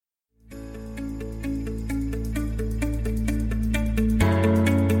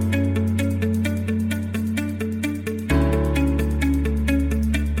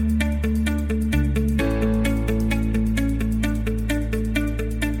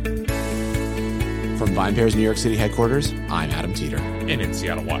From VinePair's New York City headquarters, I'm Adam Teeter. And in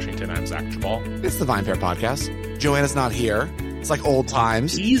Seattle, Washington, I'm Zach Jabal. It's the VinePair podcast. Joanna's not here. It's like old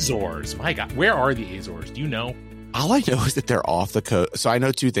times. Azores. My God. Where are the Azores? Do you know? All I know is that they're off the coast. So I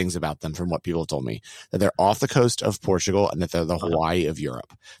know two things about them from what people have told me. That they're off the coast of Portugal and that they're the Hawaii of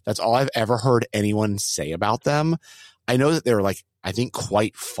Europe. That's all I've ever heard anyone say about them. I know that they're like, I think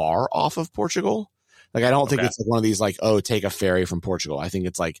quite far off of Portugal. Like, I don't think it's like one of these like, oh, take a ferry from Portugal. I think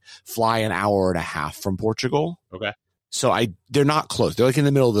it's like fly an hour and a half from Portugal. Okay. So they're not close. They're like in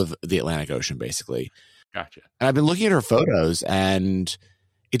the middle of the Atlantic Ocean, basically. Gotcha. And I've been looking at her photos and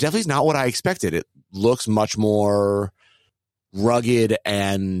it definitely is not what I expected. It looks much more rugged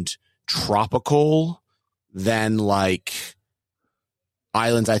and tropical than like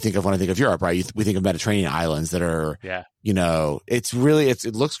islands I think of when I think of Europe, right? We think of Mediterranean islands that are, you know, it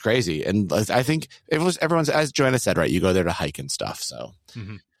looks crazy. And I think everyone's, as Joanna said, right, you go there to hike and stuff. So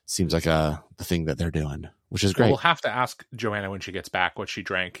seems like the thing that they're doing, which is great. We'll have to ask Joanna when she gets back what she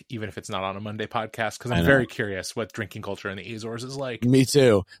drank, even if it's not on a Monday podcast, because I'm very curious what drinking culture in the Azores is like. Me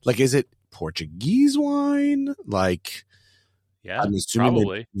too. Like, is it Portuguese wine? Like, yeah, I'm assuming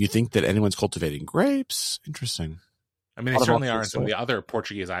probably. You think that anyone's cultivating grapes? Interesting. I mean, they certainly are in some of the other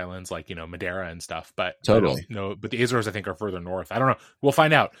Portuguese islands, like, you know, Madeira and stuff. But totally. No, but the Azores, I think, are further north. I don't know. We'll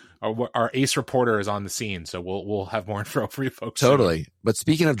find out. Our ace reporter is on the scene, so we'll have more info for you folks. Totally. Soon. But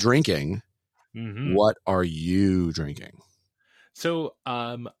speaking of drinking, what are you drinking? So,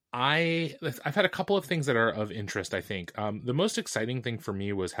 I've had a couple of things that are of interest. I think the most exciting thing for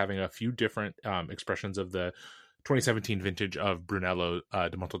me was having a few different expressions of the 2017 vintage of Brunello di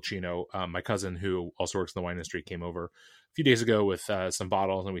Montalcino. My cousin, who also works in the wine industry, came over a few days ago with some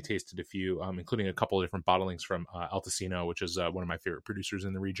bottles, and we tasted a few, including a couple of different bottlings from Altesino, which is one of my favorite producers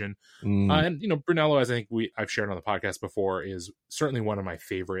in the region. And, you know, Brunello, as I think I've shared on the podcast before, is certainly one of my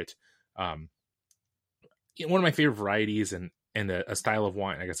favorite, varieties and a style of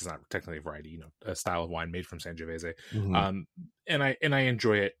wine. I guess it's not technically a variety, you know, a style of wine made from Sangiovese. And I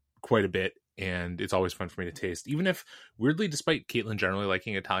enjoy it quite a bit. And it's always fun for me to taste, even if, weirdly, despite Caitlin generally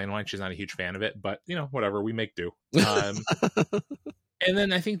liking Italian wine, she's not a huge fan of it. But, you know, whatever, we make do. And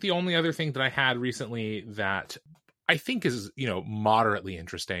then I think the only other thing that I had recently that I think is, you know, moderately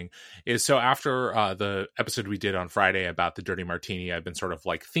interesting is, so after the episode we did on Friday about the Dirty Martini, I've been sort of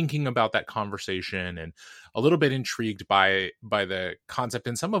like thinking about that conversation and a little bit intrigued by the concept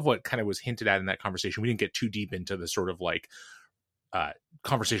and some of what kind of was hinted at in that conversation. We didn't get too deep into the sort of like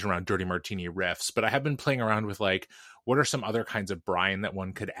conversation around Dirty Martini riffs, but I have been playing around with like, what are some other kinds of brine that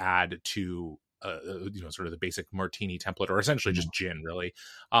one could add to you know, sort of the basic martini template, or essentially just gin, really.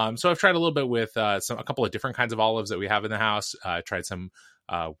 So I've tried a little bit with a couple of different kinds of olives that we have in the house. Tried some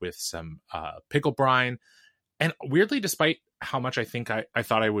with some pickle brine, and weirdly, despite how much I think I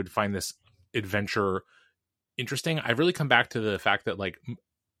thought I would find this adventure interesting, I've really come back to the fact that like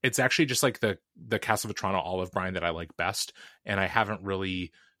it's actually just like the Castelvetrano olive brine that I like best, and I haven't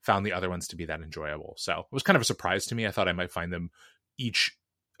really found the other ones to be that enjoyable. So it was kind of a surprise to me. I thought I might find them each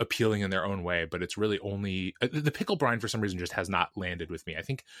appealing in their own way, but it's really only the pickle brine for some reason just has not landed with me. I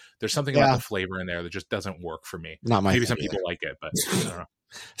think there's something about the flavor in there that just doesn't work for me. Not my Maybe some favorite. people like it, but I don't know.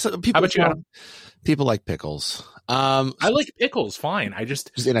 So people, how about you, Adam? People like pickles. I like pickles fine. I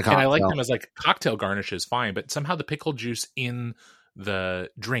just in a cocktail. And I like them as like cocktail garnishes fine, but somehow the pickle juice in the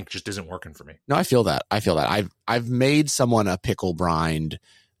drink just isn't working for me. No, I feel that. I've made someone a pickle brined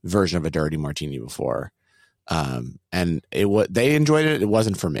version of a dirty martini before. And they enjoyed it. It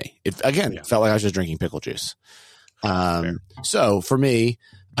wasn't for me. It felt like I was just drinking pickle juice. So for me,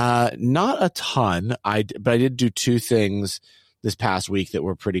 not a ton. But I did do two things this past week that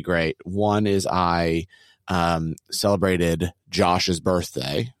were pretty great. One is I celebrated Josh's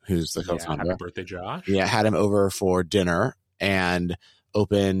birthday, who's the co-founder. Happy birthday, Josh. Yeah, had him over for dinner and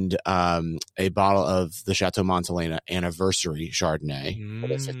opened a bottle of the Chateau Montelena anniversary Chardonnay for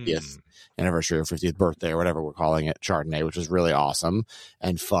the 50th anniversary or 50th birthday or whatever we're calling it, Chardonnay, which was really awesome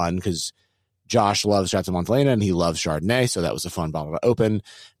and fun because Josh loves Chateau Montelena and he loves Chardonnay, so that was a fun bottle to open.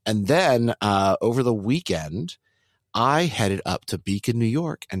 And then over the weekend, I headed up to Beacon, New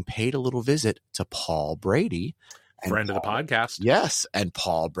York and paid a little visit to Paul Brady. Friend of the podcast. Yes, and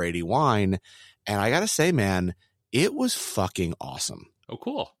Paul Brady Wine. And I got to say, man, it was fucking awesome. Oh,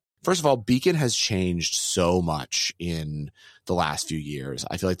 cool. First of all, Beacon has changed so much in the last few years.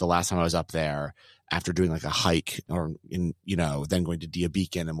 I feel like the last time I was up there after doing like a hike or then going to Dia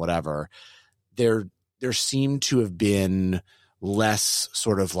Beacon and whatever, there seemed to have been less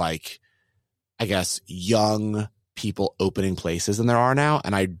sort of like, I guess, young people opening places than there are now.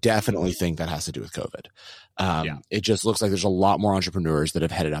 And I definitely think that has to do with COVID. It just looks like there's a lot more entrepreneurs that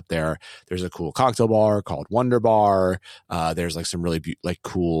have headed up there. There's a cool cocktail bar called Wonder Bar. There's like some really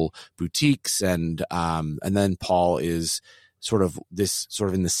cool boutiques, and then Paul is sort of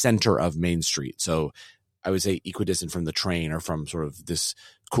in the center of Main Street. So I would say equidistant from the train, or from sort of this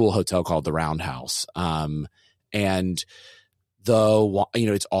cool hotel called the Roundhouse. And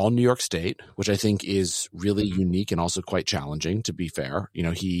it's all New York State, which I think is really unique and also quite challenging, to be fair.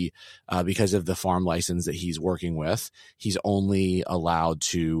 He, because of the farm license that he's working with, he's only allowed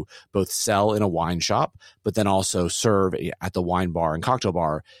to both sell in a wine shop, but then also serve at the wine bar and cocktail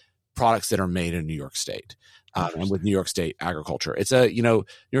bar products that are made in New York State. And with New York State agriculture, it's New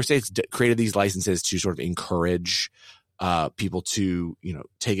York State's created these licenses to sort of encourage people to,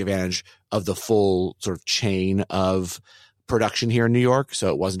 take advantage of the full sort of chain of production here in New York. So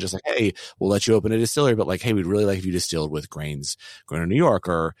it wasn't just like, hey, we'll let you open a distillery, but like, hey, we'd really like if you distilled with grains going to New York,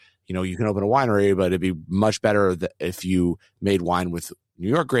 or, you can open a winery, but it'd be much better if you made wine with New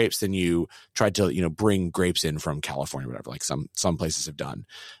York grapes than you tried to, bring grapes in from California, whatever, like some places have done.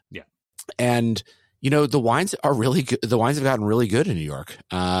 Yeah. And, the wines are really good. The wines have gotten really good in New York.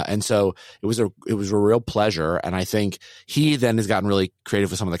 And so it was a real pleasure. And I think he then has gotten really creative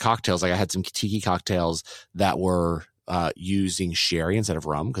with some of the cocktails. Like I had some tiki cocktails that were using sherry instead of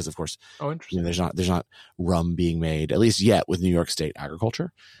rum, because of course, there's not rum being made, at least yet, with New York State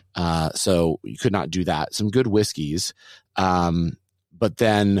agriculture. So you could not do that. Some good whiskeys. But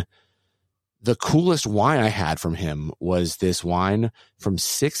then the coolest wine I had from him was this wine from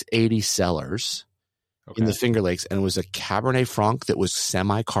 680 Cellars in the Finger Lakes, and it was a Cabernet Franc that was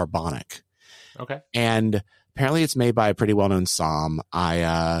semi-carbonic. Okay. And apparently it's made by a pretty well-known somm.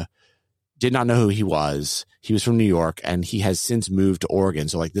 I did not know who he was. He was from New York, and he has since moved to Oregon.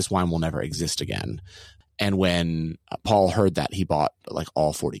 So like this wine will never exist again. And when Paul heard that, he bought like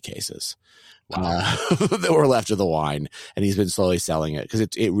all 40 cases that were left of the wine, and he's been slowly selling it because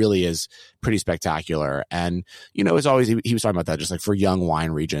it really is pretty spectacular. And, as always, he was talking about that, just like for young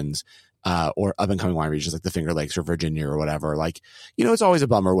wine regions, or up and coming wine regions like the Finger Lakes or Virginia or whatever. Like, it's always a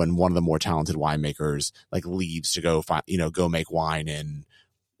bummer when one of the more talented winemakers like leaves to go go make wine in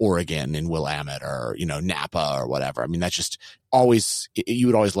Oregon, in Willamette, or, Napa or whatever. I mean, that's just always, you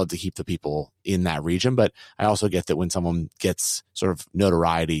would always love to keep the people in that region. But I also get that when someone gets sort of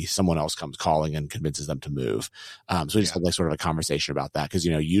notoriety, someone else comes calling and convinces them to move. So we just had like sort of a conversation about that. Cause,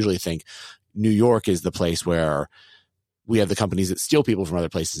 you usually think New York is the place where we have the companies that steal people from other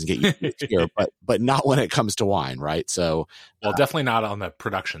places and get you here, but not when it comes to wine, right? So, definitely not on the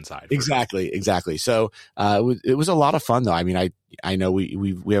production side. Exactly. So, it was a lot of fun, though. I mean, I know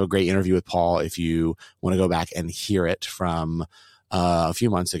we have a great interview with Paul if you want to go back and hear it from a few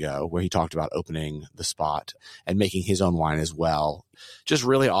months ago, where he talked about opening the spot and making his own wine as well. Just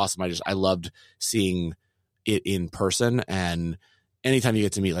really awesome. I loved seeing it in person, and anytime you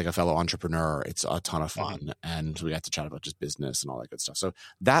get to meet like a fellow entrepreneur, it's a ton of fun. And we got to chat about just business and all that good stuff. So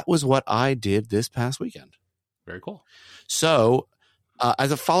that was what I did this past weekend. Very cool. So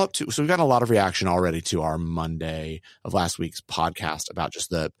as a follow-up so we've gotten a lot of reaction already to our Monday of last week's podcast about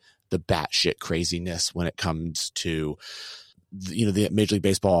just the batshit craziness when it comes to, the Major League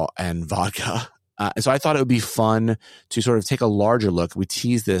Baseball and vodka. And so I thought it would be fun to sort of take a larger look. We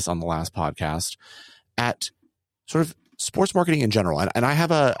teased this on the last podcast at sort of sports marketing in general. And I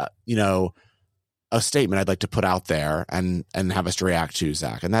have a statement I'd like to put out there and have us to react to,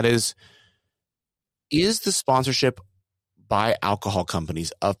 Zach. And that is the sponsorship by alcohol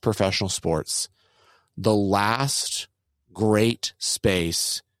companies of professional sports the last great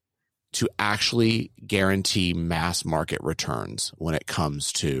space to actually guarantee mass market returns when it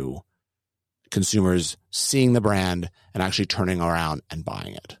comes to consumers seeing the brand and actually turning around and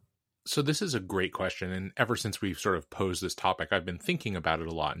buying it? So this is a great question. And ever since we've sort of posed this topic, I've been thinking about it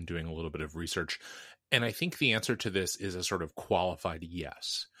a lot and doing a little bit of research. And I think the answer to this is a sort of qualified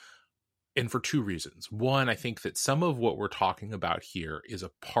yes. And for two reasons. One, I think that some of what we're talking about here is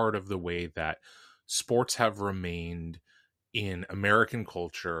a part of the way that sports have remained in American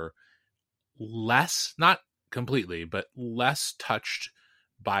culture less, not completely, but less touched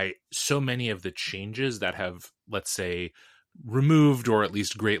by so many of the changes that have, let's say, removed or at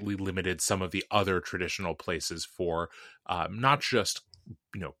least greatly limited some of the other traditional places for not just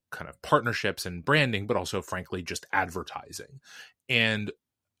kind of partnerships and branding, but also frankly just advertising. And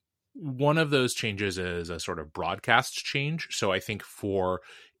one of those changes is a sort of broadcast change. So I think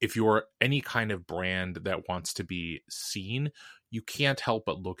if you're any kind of brand that wants to be seen, you can't help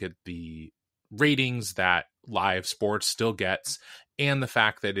but look at the ratings that live sports still gets, and the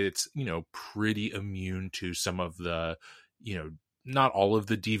fact that it's pretty immune to some of the not all of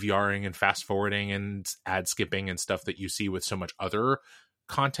the DVRing and fast forwarding and ad skipping and stuff that you see with so much other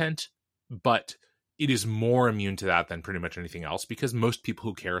content, but it is more immune to that than pretty much anything else, because most people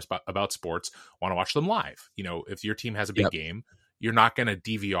who care about sports want to watch them live. You know, if your team has a big game, you're not going to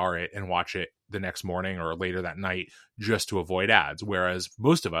DVR it and watch it the next morning or later that night just to avoid ads. Whereas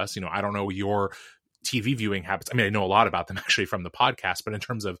most of us, you know, I don't know your TV viewing habits. I mean, I know a lot about them actually from the podcast, but in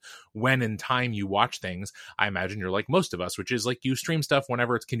terms of when and time you watch things, I imagine you're like most of us, which is like you stream stuff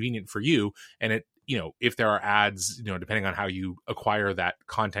whenever it's convenient for you. And it, you know, if there are ads, you know, depending on how you acquire that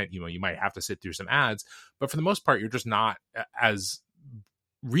content, you know, you might have to sit through some ads, but for the most part, you're just not as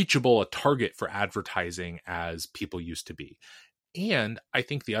reachable a target for advertising as people used to be. And I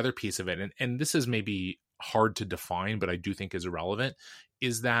think the other piece of it, and this is maybe hard to define, but I do think is irrelevant,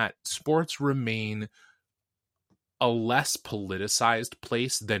 is that sports remain a less politicized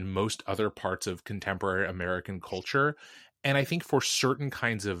place than most other parts of contemporary American culture. And I think for certain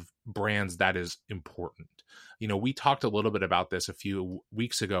kinds of brands, that is important. You know, we talked a little bit about this a few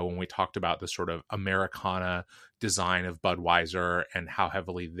weeks ago when we talked about the sort of Americana design of Budweiser and how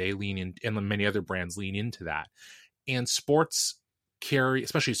heavily they lean in, and many other brands lean into that. And sports carry,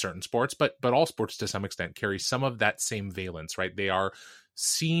 especially certain sports, but all sports to some extent carry some of that same valence, right? They are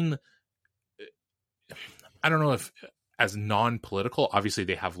seen, I don't know if as non-political. Obviously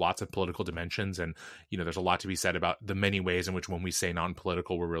they have lots of political dimensions, and you know, there's a lot to be said about the many ways in which when we say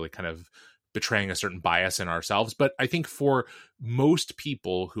non-political, we're really kind of betraying a certain bias in ourselves. But I think for most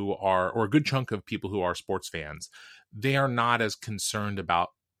people who are, or a good chunk of people who are sports fans, they are not as concerned about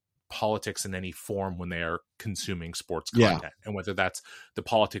politics in any form when they are consuming sports content, and whether that's the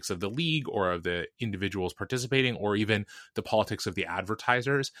politics of the league or of the individuals participating, or even the politics of the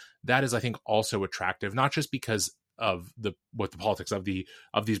advertisers. That is, I think, also attractive, not just because of what the politics of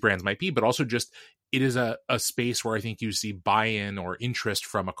these brands might be, but also just it is a space where I think you see buy-in or interest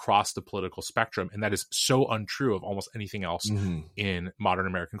from across the political spectrum, and that is so untrue of almost anything else in modern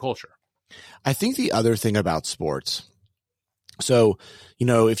American culture. I think the other thing about sports, so, you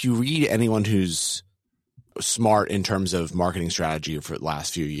know, if you read anyone who's smart in terms of marketing strategy for the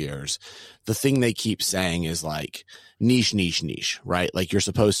last few years, the thing they keep saying is like niche, right? Like you're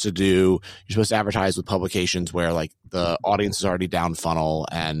supposed to advertise with publications where like the audience is already down funnel,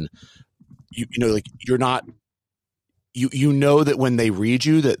 and you know, like you're not, you know that when they read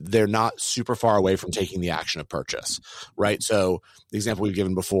you that they're not super far away from taking the action of purchase, right? So the example we've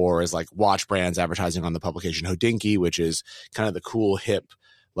given before is like watch brands advertising on the publication Hodinkee, which is kind of the cool, hip,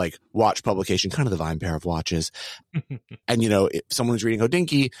 like watch publication, kind of the VinePair of watches. And, you know, if someone who's reading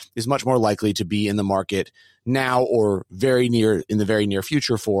Hodinkee is much more likely to be in the market now or in the very near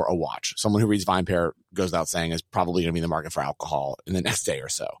future for a watch. Someone who reads VinePair, goes without saying, is probably going to be in the market for alcohol in the next day or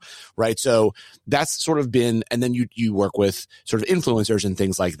so, right? So that's sort of been, and then you work with sort of influencers and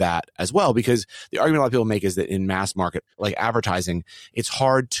things like that as well, because the argument a lot of people make is that in mass market, like advertising, it's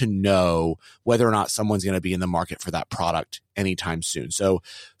hard to know whether or not someone's going to be in the market for that product anytime soon. So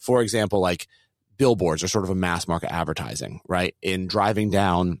for example, like billboards are sort of a mass market advertising, right? In driving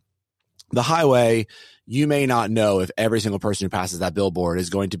down the highway, you may not know if every single person who passes that billboard is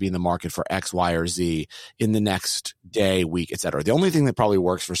going to be in the market for X, Y, or Z in the next day, week, etc. The only thing that probably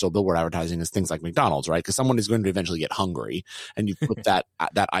works for still billboard advertising is things like McDonald's, right? Because someone is going to eventually get hungry, and you put that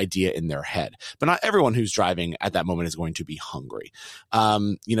idea in their head. But not everyone who's driving at that moment is going to be hungry.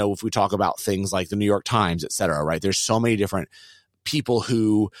 You know, if we talk about things like the New York Times, etc., right? There's so many different people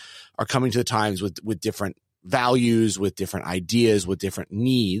who are coming to the Times with different values, with different ideas, with different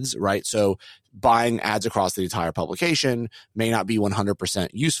needs, right? So buying ads across the entire publication may not be 100%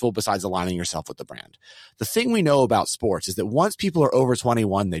 useful besides aligning yourself with the brand. The thing we know about sports is that once people are over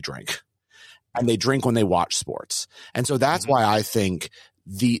 21, they drink. And they drink when they watch sports. And so that's why I think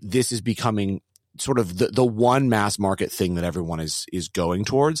this is becoming sort of the one mass market thing that everyone is going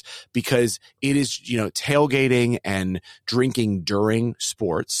towards, because it is, you know, tailgating and drinking during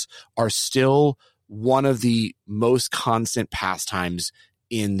sports are still one of the most constant pastimes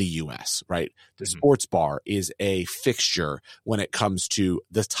in the US, right? The sports bar is a fixture when it comes to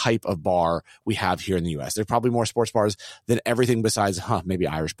the type of bar we have here in the US. There's probably more sports bars than everything besides, maybe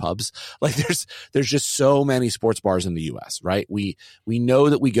Irish pubs. Like there's just so many sports bars in the US, right? We know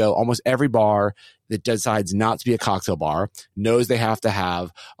that we go, almost every bar that decides not to be a cocktail bar knows they have to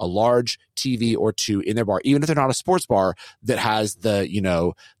have a large TV or two in their bar, even if they're not a sports bar that has the, you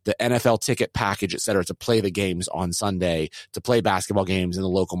know, the NFL ticket package, et cetera, to play the games on Sunday, to play basketball games in the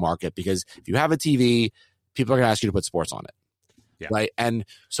local market. Because if you have a TV, people are going to ask you to put sports on it. Yeah. Right. And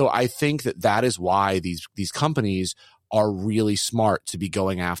so I think that is why these companies are really smart to be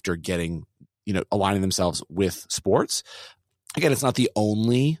going after getting, you know, aligning themselves with sports. again, it's not the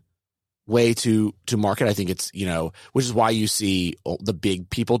only way to market. I think it's, which is why you see the big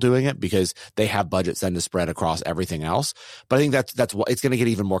people doing it, because they have budgets then to spread across everything else. But I think that's what it's going to get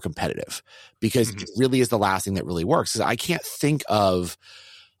even more competitive, because it really is the last thing that really works. I can't think of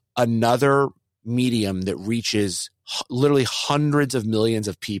another medium that reaches literally hundreds of millions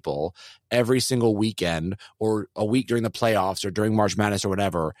of people every single weekend, or a week during the playoffs or during March Madness or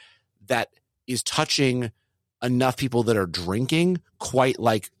whatever, that is touching enough people that are drinking quite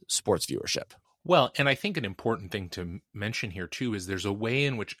like sports viewership. Well, and I think an important thing to mention here too is there's a way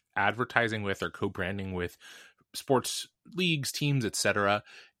in which advertising with or co-branding with sports leagues, teams, etc.,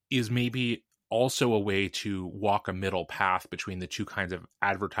 is maybe also a way to walk a middle path between the two kinds of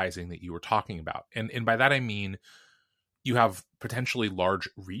advertising that you were talking about. And by that I mean you have potentially large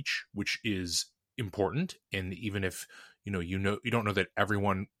reach, which is important, and even if you don't know that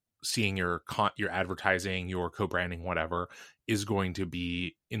everyone seeing your advertising, your co-branding, whatever, is going to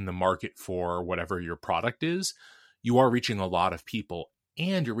be in the market for whatever your product is, you are reaching a lot of people,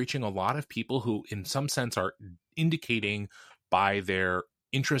 and you're reaching a lot of people who in some sense are indicating by their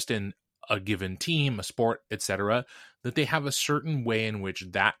interest in a given team, a sport, etc., that they have a certain way in which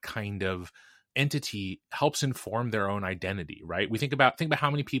that kind of entity helps inform their own identity, right? We think about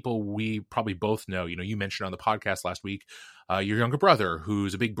how many people we probably both know. You mentioned on the podcast last week your younger brother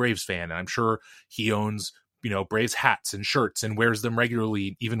who's a big Braves fan, and I'm sure he owns Braves hats and shirts and wears them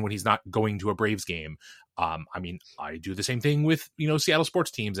regularly even when he's not going to a Braves game. I mean, I do the same thing with Seattle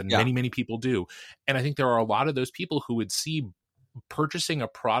sports teams, and many people do. And I think there are a lot of those people who would see purchasing a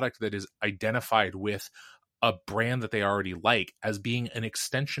product that is identified with a brand that they already like as being an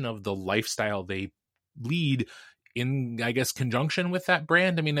extension of the lifestyle they lead in, I guess, conjunction with that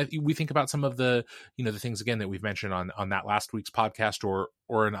brand. I mean, we think about some of the, the things again that we've mentioned on that last week's podcast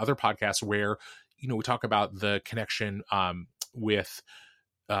or in other podcasts where, we talk about the connection with,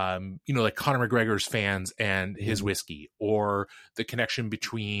 like Conor McGregor's fans and his whiskey, or the connection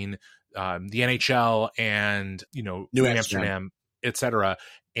between the NHL and, New Amsterdam, etc.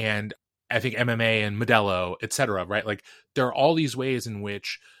 And I think MMA and Modelo, etc. Right? Like there are all these ways in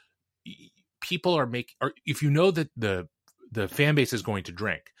which people are if you know that the fan base is going to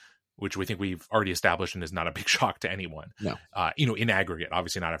drink, which we think we've already established and is not a big shock to anyone. No. In aggregate,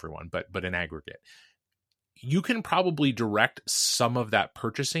 obviously not everyone, but in aggregate, you can probably direct some of that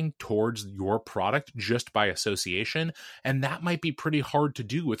purchasing towards your product just by association. And that might be pretty hard to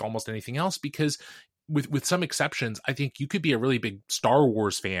do with almost anything else, because with some exceptions, I think you could be a really big Star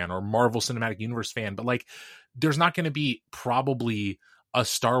Wars fan or Marvel Cinematic Universe fan, but like there's not going to be probably a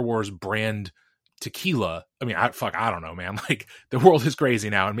Star Wars brand tequila. I mean, I don't know, man. Like the world is crazy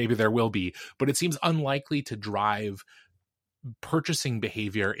now, and maybe there will be, but it seems unlikely to drive purchasing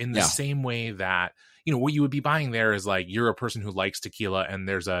behavior in the same way that, what you would be buying there is like, you're a person who likes tequila and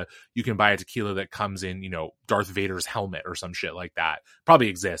you can buy a tequila that comes in, Darth Vader's helmet or some shit like that. Probably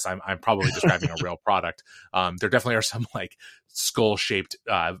exists. I'm probably describing a real product. There definitely are some like skull shaped,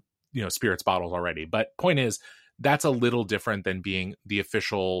 spirits bottles already. But point is, that's a little different than being the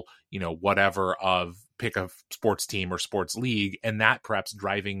official, whatever of pick a sports team or sports league. And that perhaps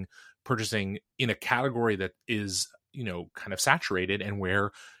driving purchasing in a category that is, kind of saturated, and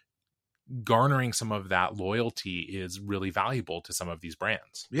where garnering some of that loyalty is really valuable to some of these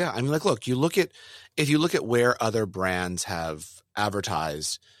brands. Yeah. I mean, like, look, if you look at where other brands have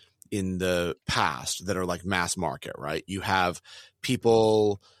advertised in the past that are like mass market, right? You have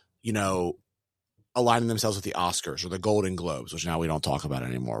people, aligning themselves with the Oscars or the Golden Globes, which now we don't talk about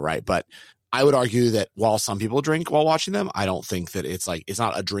anymore, right? But I would argue that while some people drink while watching them, I don't think that it's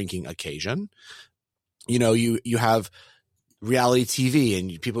not a drinking occasion. You have reality TV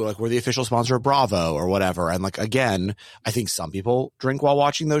and people are like, we're the official sponsor of Bravo or whatever. And like, again, I think some people drink while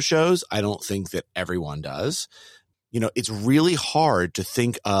watching those shows. I don't think that everyone does. It's really hard to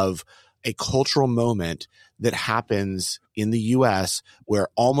think of a cultural moment that happens in the US where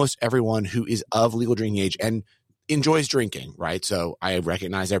almost everyone who is of legal drinking age and enjoys drinking, right? So I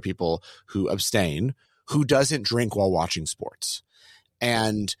recognize there are people who abstain, who doesn't drink while watching sports.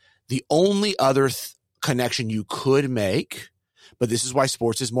 And the only other connection you could make, but this is why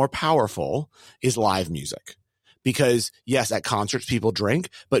sports is more powerful, is live music. Because yes, at concerts people drink,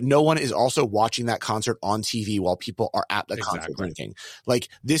 but no one is also watching that concert on TV while people are at the concert drinking. Like,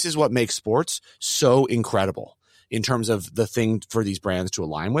 this is what makes sports so incredible in terms of the thing for these brands to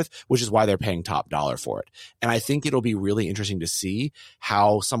align with, which is why they're paying top dollar for it. And I think it'll be really interesting to see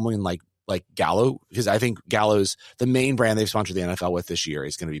how someone like Gallo, because I think Gallo's the main brand they've sponsored the NFL with this year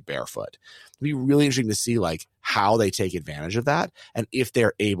is going to be Barefoot. It'll be really interesting to see like how they take advantage of that, and if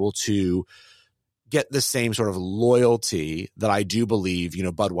they're able to get the same sort of loyalty that I do believe,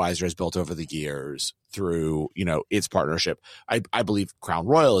 Budweiser has built over the years through, its partnership. I believe Crown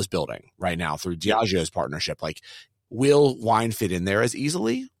Royal is building right now through Diageo's partnership. Like, will wine fit in there as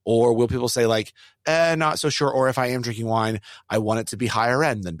easily? Or will people say like, not so sure. Or if I am drinking wine, I want it to be higher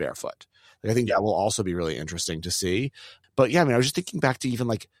end than Barefoot. Like, I think that will also be really interesting to see. But yeah, I mean, I was just thinking back to even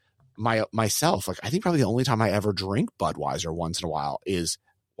like myself. Like, I think probably the only time I ever drink Budweiser once in a while is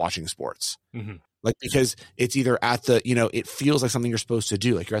watching sports. Mm-hmm. Like, because it's either at the, it feels like something you're supposed to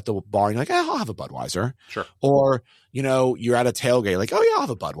do. Like, you're at the bar and you're like, I'll have a Budweiser. Sure. Or, you're at a tailgate, like, oh yeah, I'll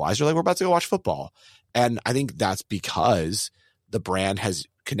have a Budweiser. Like, we're about to go watch football. And I think that's because the brand has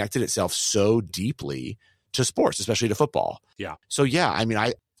connected itself so deeply to sports, especially to football. Yeah. So yeah, I mean,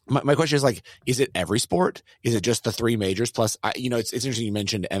 my question is like, is it every sport? Is it just the three majors? Plus, it's interesting you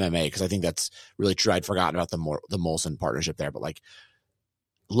mentioned MMA, because I think that's really true. I'd forgotten about the Molson partnership there, but like,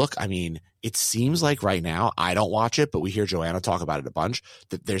 look, I mean, it seems like right now, I don't watch it, but we hear Joanna talk about it a bunch,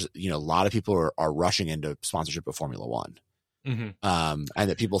 that there's, a lot of people are rushing into sponsorship of Formula One. Mm-hmm. And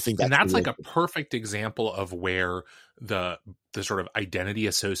that people think that's really like a perfect example of where the sort of identity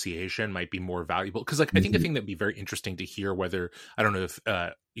association might be more valuable. Because like, I think the thing that'd be very interesting to hear, whether, I don't know if,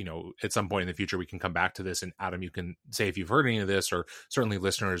 at some point in the future, we can come back to this, and Adam, you can say if you've heard any of this, or certainly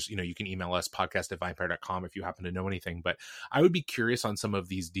listeners, you can email us podcast@vinepair.com if you happen to know anything. But I would be curious on some of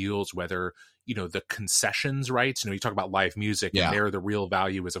these deals, whether, the concessions rights, you talk about live music, and there the real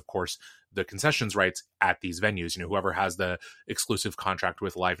value is, of course, the concessions rights at these venues. Whoever has the exclusive contract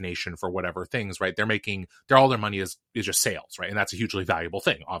with Live Nation for whatever things, right? All their money is just sales, right? And that's a hugely valuable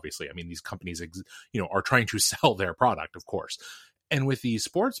thing, obviously. I mean, these companies, are trying to sell their product, of course. And with these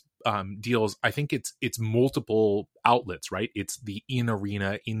sports deals, I think it's multiple outlets, right? It's the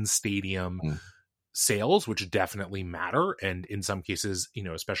in-arena, in-stadium sales, which definitely matter. And in some cases,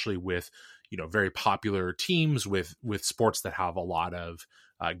 especially with, very popular teams with sports that have a lot of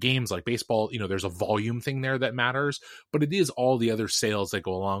games like baseball, there's a volume thing there that matters, but it is all the other sales that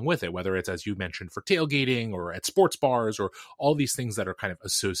go along with it, whether it's, as you mentioned, for tailgating or at sports bars, or all these things that are kind of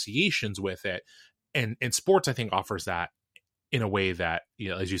associations with it. And sports, I think, offers that in a way that,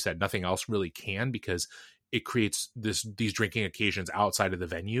 as you said, nothing else really can, because it creates these drinking occasions outside of the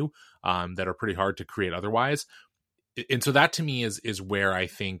venue that are pretty hard to create otherwise. And so that to me is where I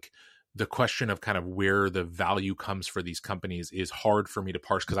think the question of kind of where the value comes for these companies is hard for me to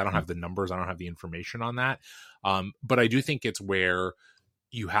parse, because I don't have the numbers, I don't have the information on that. But I do think it's where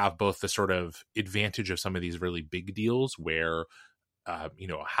you have both the sort of advantage of some of these really big deals where,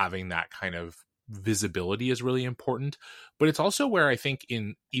 having that kind of visibility is really important, but it's also where I think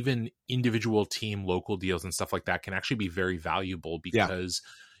in even individual team local deals and stuff like that can actually be very valuable, because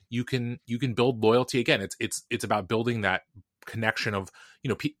you can build loyalty. Again, it's about building that connection of,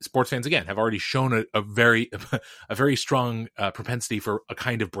 sports fans, again, have already shown a very strong propensity for a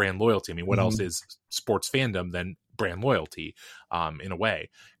kind of brand loyalty. I mean, what else is sports fandom than brand loyalty, in a way?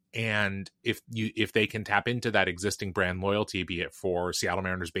 And if they can tap into that existing brand loyalty, be it for Seattle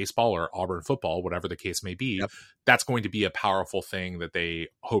Mariners baseball or Auburn football, whatever the case may be, that's going to be a powerful thing that they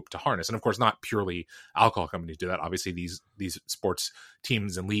hope to harness. And of course, not purely alcohol companies do that. Obviously, these sports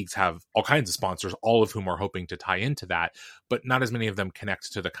teams and leagues have all kinds of sponsors, all of whom are hoping to tie into that, but not as many of them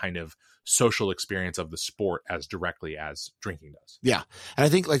connect to the kind of social experience of the sport as directly as drinking does. Yeah. And I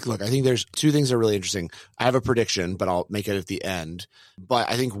think I think there's two things that are really interesting. I have a prediction, but I'll make it at the end. But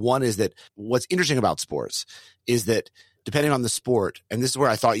I think one is that what's interesting about sports is that depending on the sport, and this is where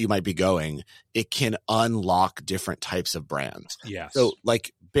I thought you might be going, it can unlock different types of brands. Yes. So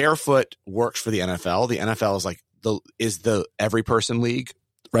like Barefoot works for the NFL. The NFL is like the every person league,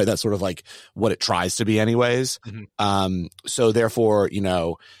 right? That's sort of like what it tries to be anyways. So therefore,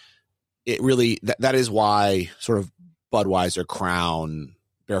 it really, that is why sort of Budweiser, Crown,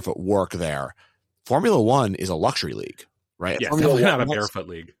 Barefoot work there. Formula One is a luxury league, right? Yeah, definitely not a Barefoot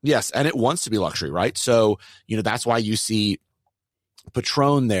league. Yes, and it wants to be luxury, right? So, that's why you see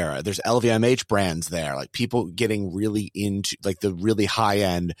Patron there. There's LVMH brands there, like people getting really into like the really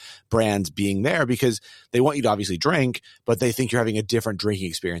high-end brands being there because they want you to obviously drink, but they think you're having a different drinking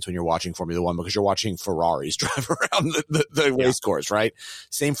experience when you're watching Formula One because you're watching Ferraris drive around the race course, right?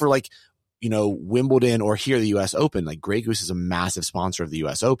 Same for like, Wimbledon or here, the US Open. Like Grey Goose is a massive sponsor of the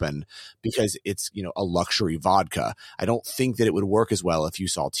US Open because it's, a luxury vodka. I don't think that it would work as well if you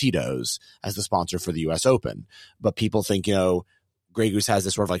saw Tito's as the sponsor for the US Open, but people think, Grey Goose has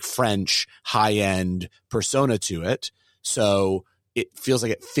this sort of like French high-end persona to it. So it feels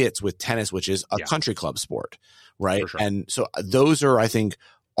like it fits with tennis, which is a country club sport, right? Sure. And so those are, I think,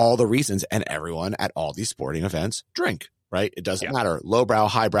 all the reasons, and everyone at all these sporting events drink. right? It doesn't matter. Lowbrow,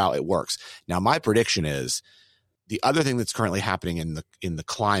 highbrow, it works. Now, my prediction is the other thing that's currently happening in the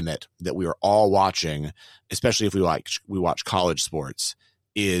climate that we are all watching, especially if we watch college sports,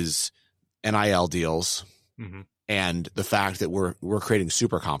 is NIL deals and the fact that we're creating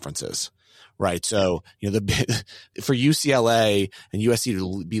super conferences. Right. So, for UCLA and USC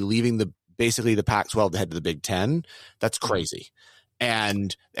to be leaving basically the Pac-12 to head to the Big Ten, that's crazy.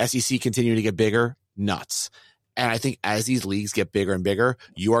 And SEC continuing to get bigger, nuts. And I think as these leagues get bigger and bigger,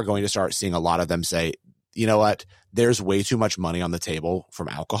 you are going to start seeing a lot of them say, you know what, there's way too much money on the table from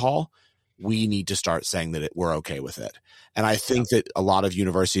alcohol. We need to start saying that we're okay with it. And I think that a lot of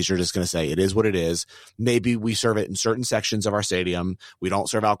universities are just going to say it is what it is. Maybe we serve it in certain sections of our stadium. We don't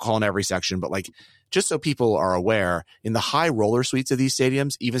serve alcohol in every section, but just so people are aware, in the high roller suites of these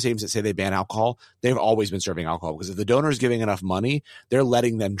stadiums, even stadiums that say they ban alcohol, they've always been serving alcohol because if the donor is giving enough money, they're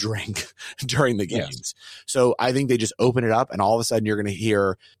letting them drink during the games. Yes. So I think they just open it up and all of a sudden you're going to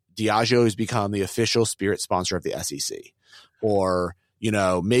hear Diageo has become the official spirit sponsor of the SEC, or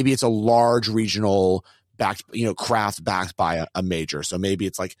maybe it's a large regional craft backed by a major. So maybe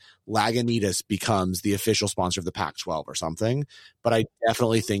it's like Lagunitas becomes the official sponsor of the Pac-12 or something. But I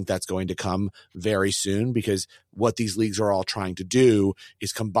definitely think that's going to come very soon because what these leagues are all trying to do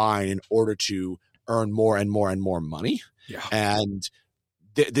is combine in order to earn more and more and more money. Yeah. And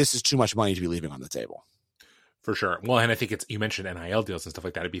this is too much money to be leaving on the table. For sure. Well, and I think you mentioned NIL deals and stuff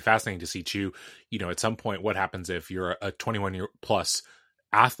like that. It'd be fascinating to see too, at some point, what happens if you're a 21-year plus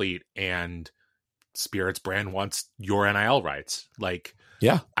athlete and Spirit's brand wants your NIL rights.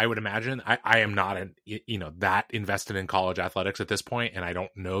 I would imagine I am not that invested in college athletics at this point, and I don't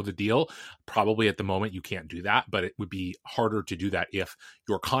know the deal. Probably at the moment you can't do that, but it would be harder to do that if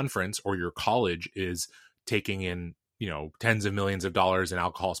your conference or your college is taking in tens of millions of dollars in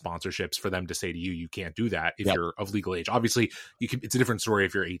alcohol sponsorships for them to say to you can't do that if you're of legal age. Obviously, it's a different story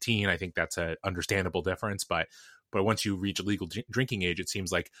if you're 18. I think that's an understandable difference, but once you reach legal drinking age, it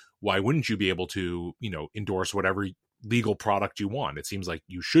seems like why wouldn't you be able to, endorse whatever legal product you want? It seems like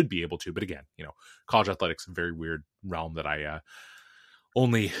you should be able to. But again, college athletics is a very weird realm that I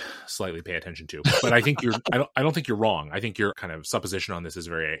only slightly pay attention to. But I think I don't think you're wrong. I think your kind of supposition on this is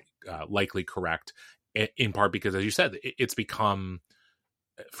very likely correct, in part because, as you said, it's become,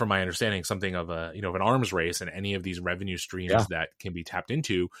 from my understanding, something of an arms race, and any of these revenue streams that can be tapped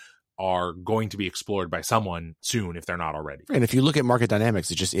into are going to be explored by someone soon if they're not already. And if you look at market dynamics,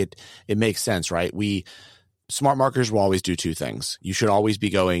 it makes sense, right? Smart marketers will always do two things. You should always be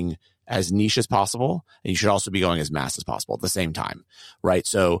going as niche as possible, and you should also be going as mass as possible at the same time, right?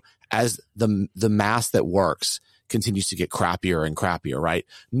 So as the mass that works continues to get crappier and crappier, right?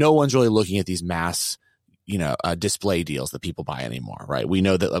 No one's really looking at these mass display deals that people buy anymore, right? We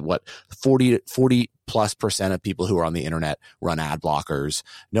know that 40+% of people who are on the internet run ad blockers.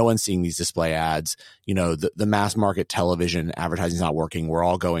 No one's seeing these display ads. The mass market television advertising is not working. We're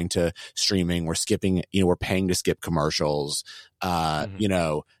all going to streaming. We're skipping, we're paying to skip commercials. I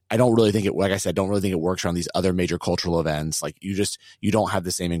don't really think like I said, don't really think it works around these other major cultural events. Like you don't have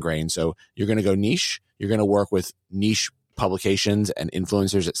the same ingrained. So you're going to go niche. You're going to work with niche publications and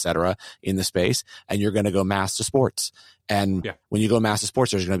influencers, et cetera, in the space, and you're going to go mass to sports. And when you go mass to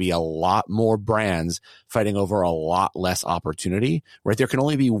sports, there's going to be a lot more brands fighting over a lot less opportunity, right? There can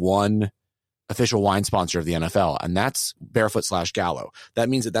only be one official wine sponsor of the NFL, and that's Barefoot/Gallo. That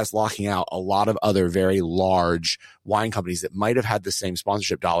means that's locking out a lot of other very large wine companies that might have had the same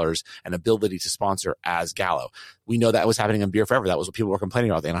sponsorship dollars and ability to sponsor as Gallo. We know that was happening in beer forever. That was what people were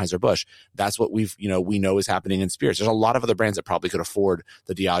complaining about, the Anheuser-Busch. That's what we know is happening in spirits. There's a lot of other brands that probably could afford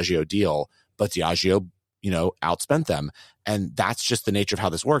the Diageo deal, but Diageo, outspent them. And that's just the nature of how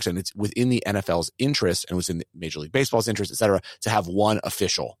this works. And it's within the NFL's interest and within Major League Baseball's interest, et cetera, to have one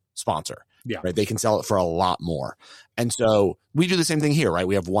official sponsor. Yeah. Right. They can sell it for a lot more. And so we do the same thing here, right?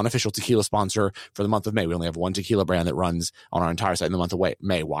 We have one official tequila sponsor for the month of May. We only have one tequila brand that runs on our entire site in the month of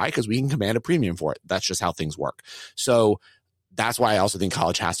May. Why? Because we can command a premium for it. That's just how things work. So that's why I also think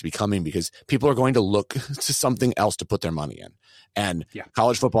college has to be coming, because people are going to look to something else to put their money in. And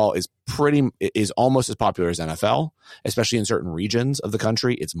college football is almost as popular as NFL, especially in certain regions of the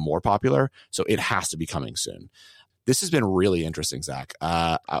country. It's more popular. So it has to be coming soon. This has been really interesting, Zach.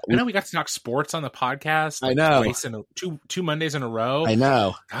 I know we got to talk sports on the podcast. I know. Twice two Mondays in a row. I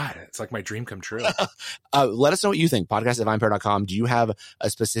know. God, it's like my dream come true. Let us know what you think. Podcast@vinepair.com. Do you have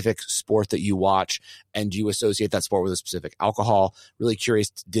a specific sport that you watch, and do you associate that sport with a specific alcohol? Really curious.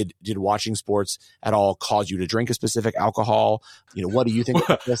 Did watching sports at all cause you to drink a specific alcohol? What do you think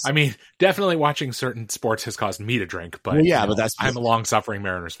about this? I mean, definitely watching certain sports has caused me to drink, but but I'm a long-suffering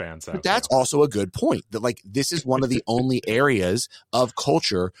Mariners fan. So but that's also a good point. That this is one of the only areas of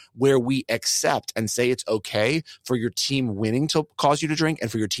culture where we accept and say it's okay for your team winning to cause you to drink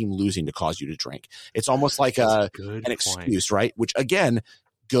and for your team losing to cause you to drink. It's almost like an excuse, right? Which again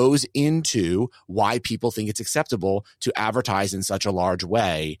goes into why people think it's acceptable to advertise in such a large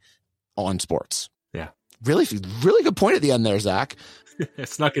way on sports. Yeah. Really good point at the end there, Zach.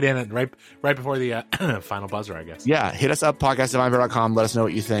 Snuck it in right before the final buzzer, I guess. Yeah. Hit us up, podcast@vinepair.com. Let us know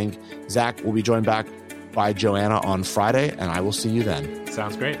what you think. Zach will be joined back by Joanna on Friday, and I will see you then.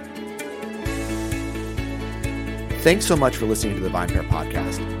 Sounds great. Thanks so much for listening to the VinePair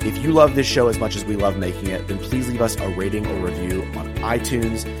podcast. If you love this show as much as we love making it, then please leave us a rating or review on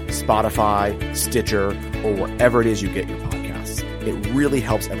iTunes, Spotify, Stitcher, or wherever it is you get your podcasts. It really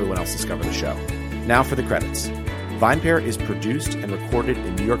helps everyone else discover the show. Now for the credits. VinePair is produced and recorded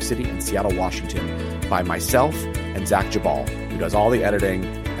in New York City and Seattle, Washington by myself and Zach Jabal, who does all the editing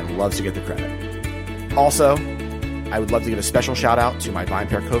and loves to get the credit. Also, I would love to give a special shout out to my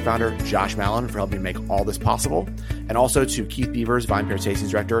VinePair co-founder, Josh Mallon, for helping me make all this possible, and also to Keith Beavers, VinePair Tastings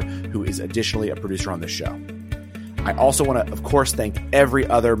Director, who is additionally a producer on this show. I also want to, of course, thank every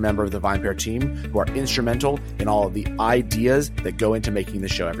other member of the VinePair team who are instrumental in all of the ideas that go into making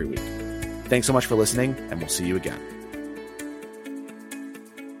this show every week. Thanks so much for listening, and we'll see you again.